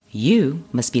You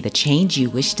must be the change you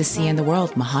wish to see in the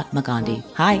world, Mahatma Gandhi.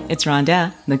 Hi, it's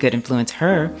Rhonda, the good influence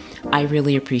her. I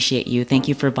really appreciate you. Thank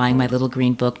you for buying my little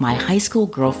green book. My high school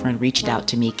girlfriend reached out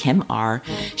to me, Kim R.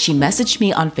 She messaged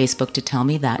me on Facebook to tell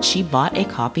me that she bought a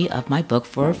copy of my book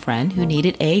for a friend who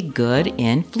needed a good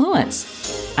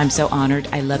influence. I'm so honored.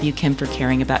 I love you, Kim, for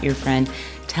caring about your friend.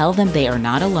 Tell them they are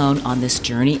not alone on this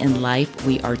journey in life.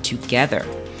 We are together.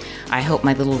 I hope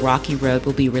my little rocky road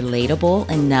will be relatable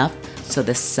enough so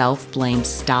the self-blame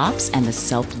stops and the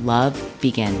self-love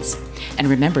begins. And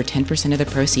remember, 10% of the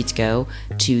proceeds go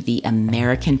to the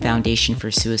American Foundation for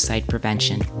Suicide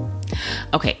Prevention.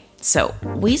 Okay, so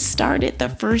we started the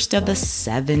first of the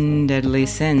 7 deadly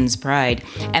sins, pride.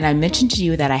 And I mentioned to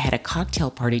you that I had a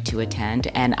cocktail party to attend,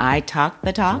 and I talked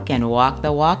the talk and walked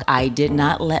the walk. I did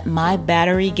not let my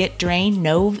battery get drained.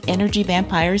 No energy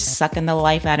vampires sucking the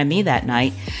life out of me that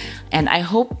night. And I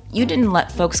hope you didn't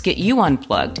let folks get you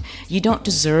unplugged. You don't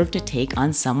deserve to take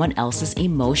on someone else's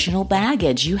emotional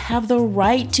baggage. You have the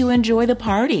right to enjoy the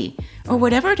party or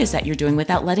whatever it is that you're doing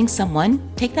without letting someone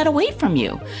take that away from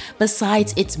you.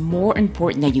 Besides, it's more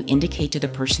important that you indicate to the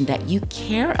person that you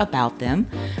care about them,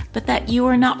 but that you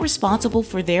are not responsible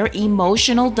for their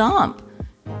emotional dump.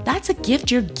 That's a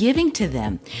gift you're giving to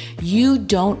them. You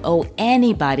don't owe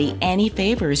anybody any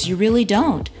favors. You really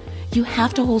don't. You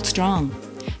have to hold strong.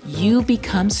 You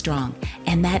become strong,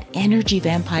 and that energy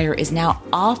vampire is now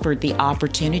offered the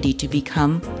opportunity to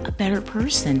become a better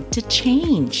person, to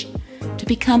change, to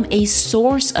become a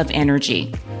source of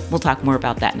energy. We'll talk more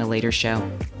about that in a later show.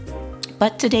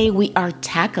 But today we are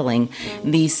tackling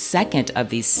the second of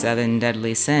these 7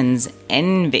 deadly sins,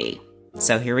 envy.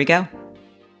 So here we go.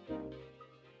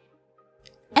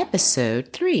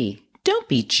 Episode 3, Don't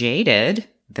be jaded.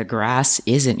 The grass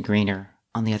isn't greener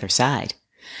on the other side.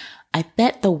 I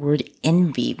bet the word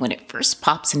envy, when it first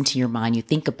pops into your mind, you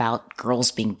think about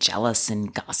girls being jealous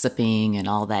and gossiping and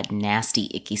all that nasty,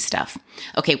 icky stuff.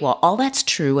 Okay, well, all that's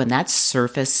true, and that's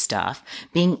surface stuff.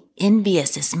 Being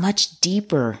envious is much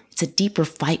deeper. It's a deeper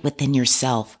fight within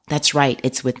yourself. That's right.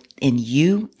 It's within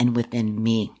you and within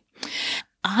me.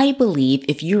 I believe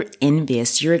if you're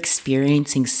envious, you're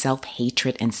experiencing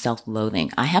self-hatred and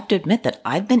self-loathing. I have to admit that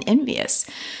I've been envious.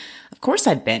 Of course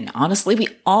I've been. Honestly, we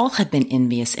all have been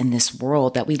envious in this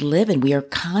world that we live in. We are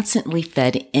constantly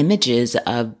fed images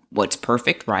of what's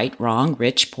perfect, right, wrong,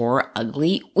 rich, poor,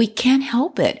 ugly. We can't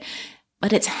help it.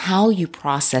 But it's how you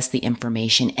process the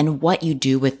information and what you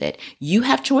do with it. You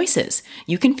have choices.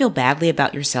 You can feel badly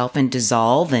about yourself and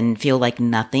dissolve and feel like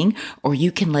nothing, or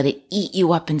you can let it eat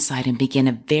you up inside and begin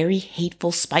a very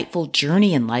hateful, spiteful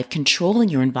journey in life, controlling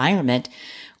your environment.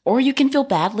 Or you can feel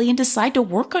badly and decide to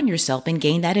work on yourself and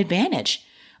gain that advantage.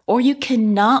 Or you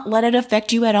cannot let it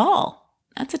affect you at all.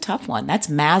 That's a tough one. That's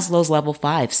Maslow's level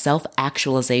 5,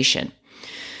 self-actualization.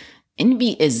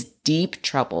 Envy is deep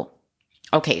trouble.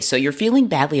 Okay, so you're feeling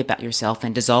badly about yourself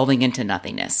and dissolving into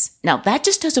nothingness. Now, that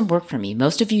just doesn't work for me.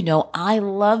 Most of you know I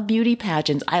love beauty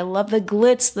pageants. I love the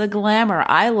glitz, the glamour.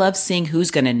 I love seeing who's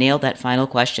going to nail that final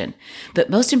question. But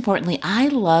most importantly, I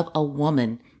love a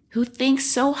woman who thinks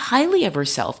so highly of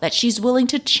herself that she's willing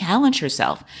to challenge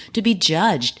herself, to be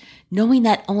judged, knowing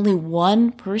that only one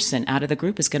person out of the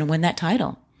group is going to win that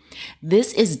title.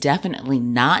 This is definitely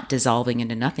not dissolving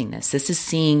into nothingness. This is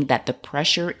seeing that the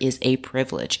pressure is a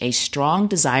privilege, a strong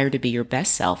desire to be your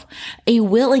best self, a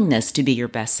willingness to be your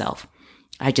best self.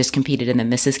 I just competed in the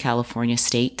Mrs. California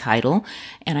state title,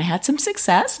 and I had some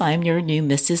success. I'm your new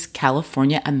Mrs.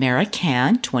 California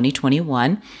American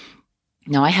 2021.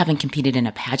 Now, I haven't competed in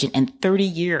a pageant in 30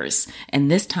 years, and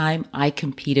this time I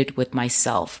competed with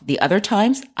myself. The other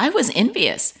times, I was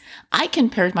envious. I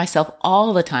compared myself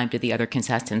all the time to the other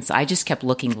contestants. I just kept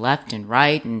looking left and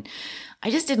right, and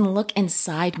I just didn't look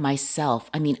inside myself.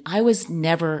 I mean, I was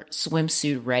never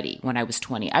swimsuit ready when I was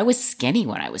 20. I was skinny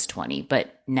when I was 20,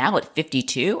 but now at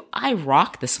 52, I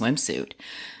rock the swimsuit.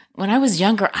 When I was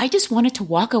younger, I just wanted to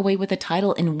walk away with a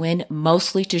title and win,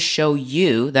 mostly to show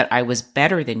you that I was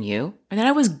better than you or that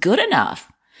I was good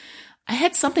enough. I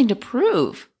had something to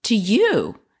prove to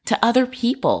you, to other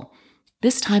people.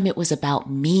 This time it was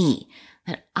about me,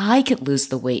 that I could lose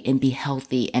the weight and be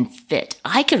healthy and fit.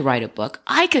 I could write a book.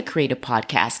 I could create a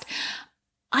podcast.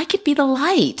 I could be the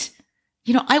light.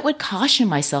 You know, I would caution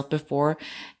myself before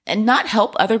and not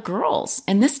help other girls.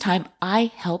 And this time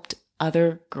I helped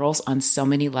other girls on so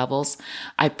many levels.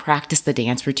 I practiced the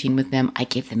dance routine with them. I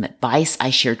gave them advice. I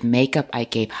shared makeup. I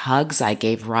gave hugs. I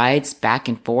gave rides back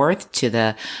and forth to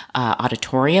the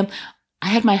auditorium. I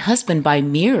had my husband buy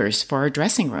mirrors for our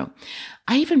dressing room.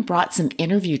 I even brought some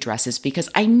interview dresses because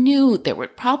I knew there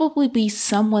would probably be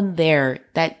someone there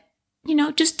that, you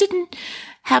know, just didn't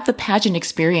have the pageant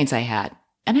experience I had,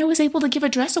 and I was able to give a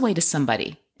dress away to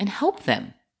somebody and help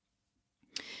them.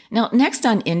 Now, next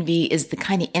on envy is the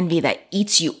kind of envy that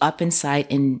eats you up inside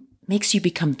and makes you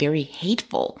become very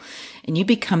hateful. And you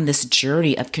become this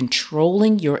journey of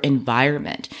controlling your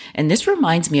environment. And this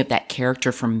reminds me of that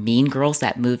character from Mean Girls,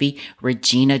 that movie,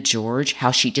 Regina George,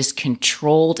 how she just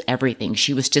controlled everything.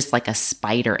 She was just like a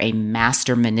spider, a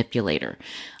master manipulator.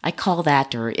 I call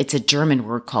that, or it's a German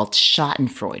word called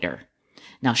Schadenfreude.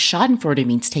 Now, Schadenfreude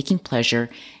means taking pleasure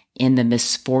in the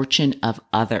misfortune of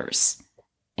others.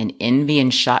 And envy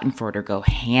and Schadenfreude go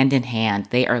hand in hand.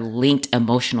 They are linked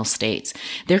emotional states.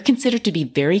 They're considered to be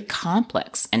very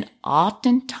complex and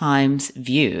oftentimes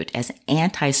viewed as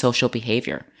antisocial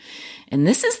behavior. And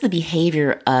this is the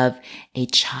behavior of a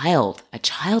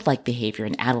childlike behavior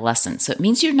in adolescence. So it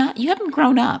means you haven't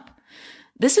grown up.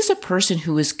 This is a person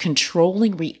who is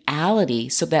controlling reality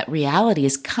so that reality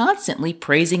is constantly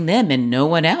praising them and no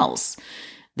one else.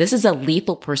 This is a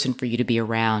lethal person for you to be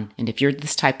around. And if you're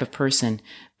this type of person,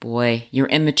 boy, you're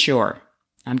immature.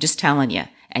 I'm just telling you.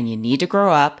 And you need to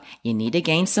grow up. You need to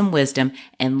gain some wisdom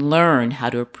and learn how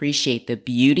to appreciate the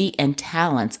beauty and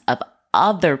talents of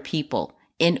other people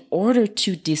in order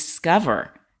to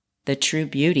discover the true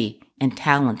beauty and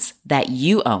talents that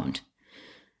you owned.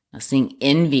 Now, seeing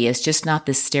envy is just not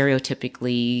this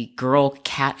stereotypically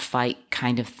girl-cat fight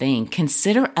kind of thing.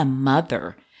 Consider a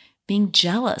mother being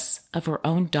jealous of her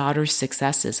own daughter's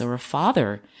successes, or a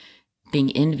father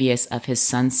being envious of his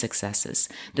son's successes.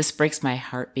 This breaks my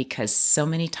heart because so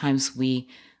many times we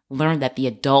learn that the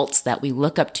adults that we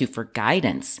look up to for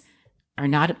guidance are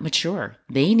not mature.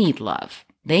 They need love.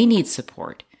 They need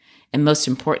support. And most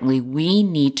importantly, we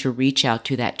need to reach out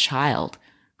to that child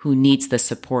who needs the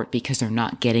support because they're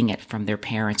not getting it from their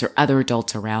parents or other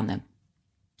adults around them.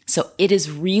 So it is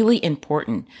really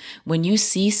important when you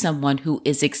see someone who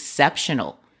is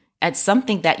exceptional at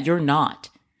something that you're not,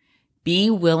 be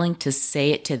willing to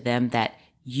say it to them that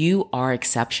you are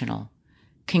exceptional.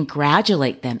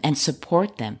 Congratulate them and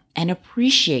support them and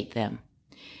appreciate them.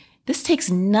 This takes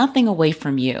nothing away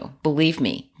from you. Believe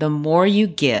me, the more you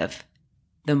give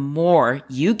to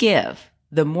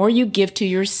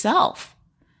yourself.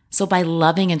 So by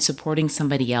loving and supporting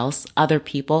somebody else, other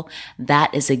people,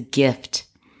 that is a gift.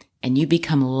 And you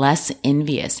become less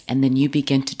envious, and then you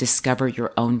begin to discover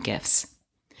your own gifts.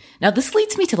 Now, this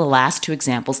leads me to the last two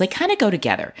examples. They kind of go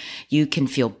together. You can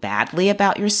feel badly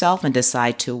about yourself and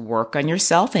decide to work on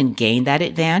yourself and gain that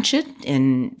advantage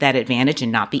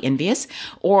and not be envious,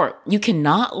 or you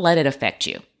cannot let it affect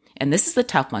you. And this is the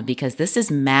tough one because this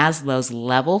is Maslow's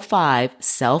level 5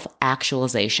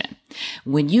 self-actualization.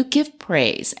 When you give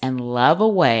praise and love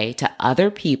away to other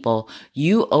people,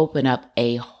 you open up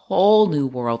a whole new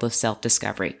world of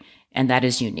self-discovery. And that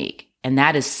is unique. And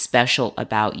that is special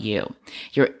about you.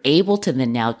 You're able to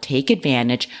then now take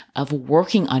advantage of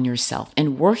working on yourself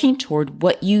and working toward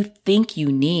what you think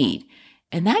you need.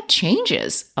 And that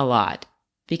changes a lot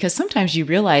because sometimes you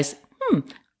realize,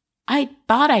 I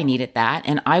thought I needed that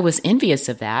and I was envious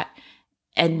of that.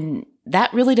 And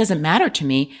that really doesn't matter to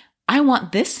me. I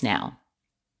want this now.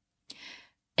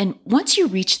 And once you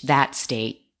reach that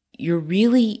state, you're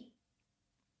really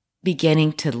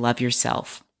beginning to love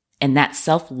yourself, and that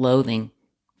self-loathing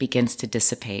begins to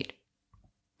dissipate.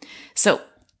 So,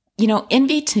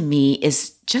 envy to me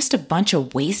is just a bunch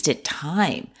of wasted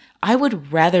time. I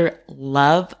would rather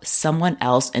love someone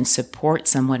else and support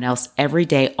someone else every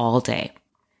day, all day.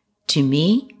 To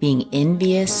me, being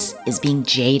envious is being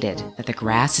jaded that the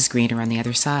grass is greener on the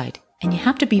other side. And you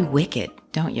have to be wicked,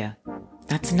 don't you?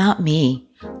 That's not me.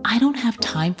 I don't have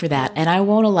time for that, and I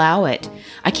won't allow it.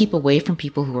 I keep away from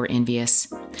people who are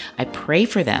envious. I pray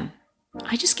for them.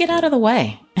 I just get out of the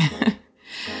way.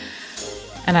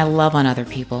 And I love on other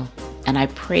people, and I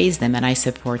praise them and I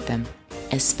support them,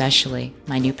 especially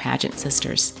my new pageant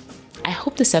sisters. I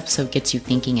hope this episode gets you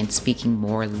thinking and speaking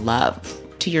more love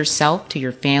to yourself, to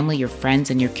your family, your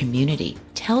friends, and your community.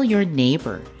 Tell your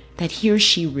neighbor that he or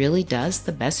she really does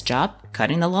the best job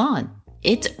cutting the lawn.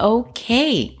 It's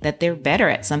okay that they're better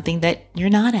at something that you're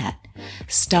not at.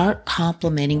 Start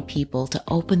complimenting people to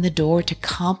open the door to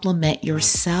compliment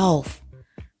yourself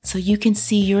so you can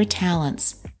see your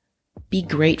talents. Be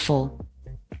grateful.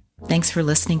 Thanks for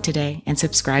listening today and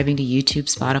subscribing to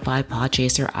YouTube, Spotify,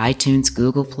 Podchaser, iTunes,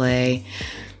 Google Play.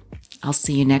 I'll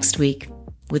see you next week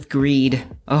with greed.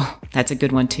 Oh, that's a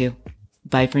good one too.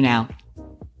 Bye for now.